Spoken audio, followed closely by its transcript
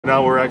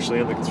Now we're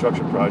actually in the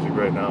construction project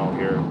right now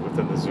here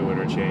within the Zoo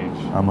Interchange.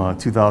 I'm a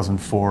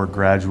 2004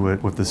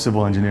 graduate with the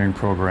civil engineering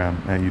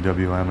program at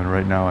UW-M, and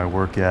right now I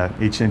work at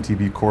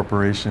HNTB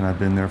Corporation. I've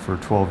been there for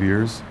 12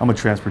 years. I'm a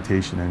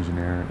transportation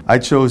engineer. I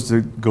chose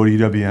to go to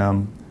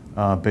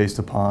UW-M based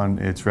upon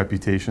its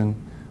reputation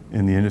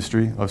in the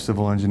industry of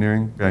civil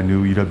engineering. I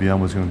knew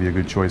UW-M was going to be a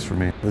good choice for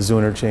me. The Zoo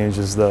Interchange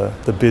is the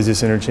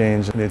busiest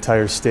interchange in the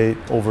entire state,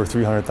 over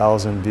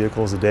 300,000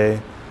 vehicles a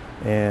day.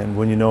 And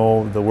when you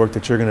know the work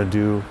that you're going to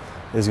do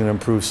is going to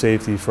improve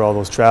safety for all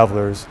those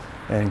travelers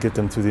and get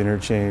them through the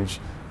interchange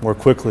more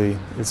quickly,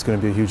 it's going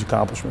to be a huge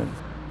accomplishment.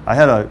 I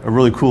had a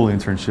really cool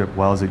internship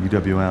while I was at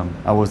UW-M.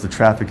 I was the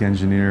traffic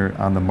engineer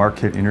on the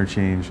Marquette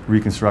Interchange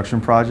reconstruction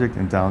project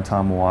in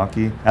downtown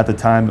Milwaukee. At the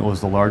time, it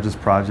was the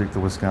largest project the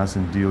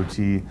Wisconsin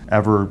DOT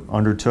ever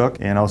undertook,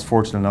 and I was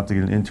fortunate enough to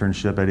get an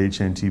internship at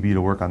HNTB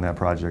to work on that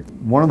project.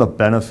 One of the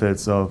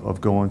benefits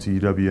of going to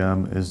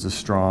UW-M is the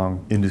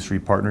strong industry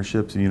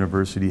partnerships the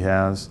university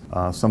has,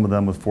 some of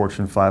them with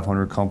Fortune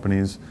 500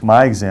 companies.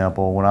 My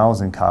example, when I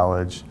was in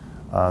college,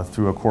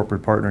 through a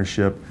corporate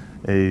partnership,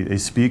 a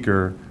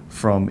speaker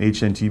from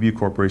HNTB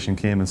Corporation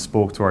came and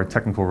spoke to our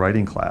technical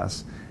writing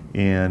class,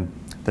 and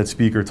that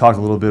speaker talked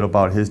a little bit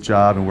about his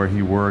job and where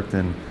he worked,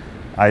 and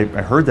I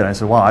heard that and I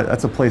said, wow,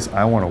 that's a place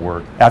I want to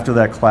work. After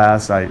that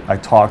class, I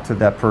talked to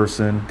that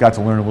person, got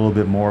to learn a little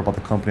bit more about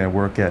the company I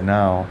work at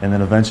now, and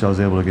then eventually I was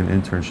able to get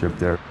an internship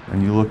there.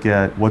 And you look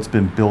at what's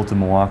been built in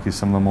Milwaukee,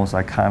 some of the most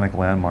iconic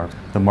landmarks,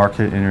 the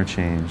Marquette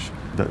Interchange,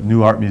 the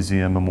new art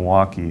museum in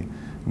Milwaukee,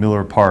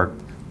 Miller Park,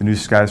 the new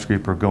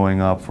skyscraper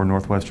going up for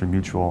Northwestern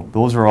Mutual.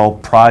 Those are all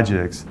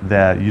projects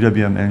that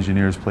UW-M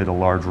engineers played a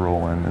large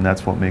role in, and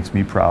that's what makes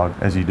me proud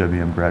as a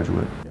UW-M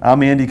graduate.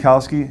 I'm Andy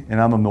Kowske, and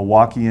I'm a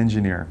Milwaukee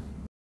engineer.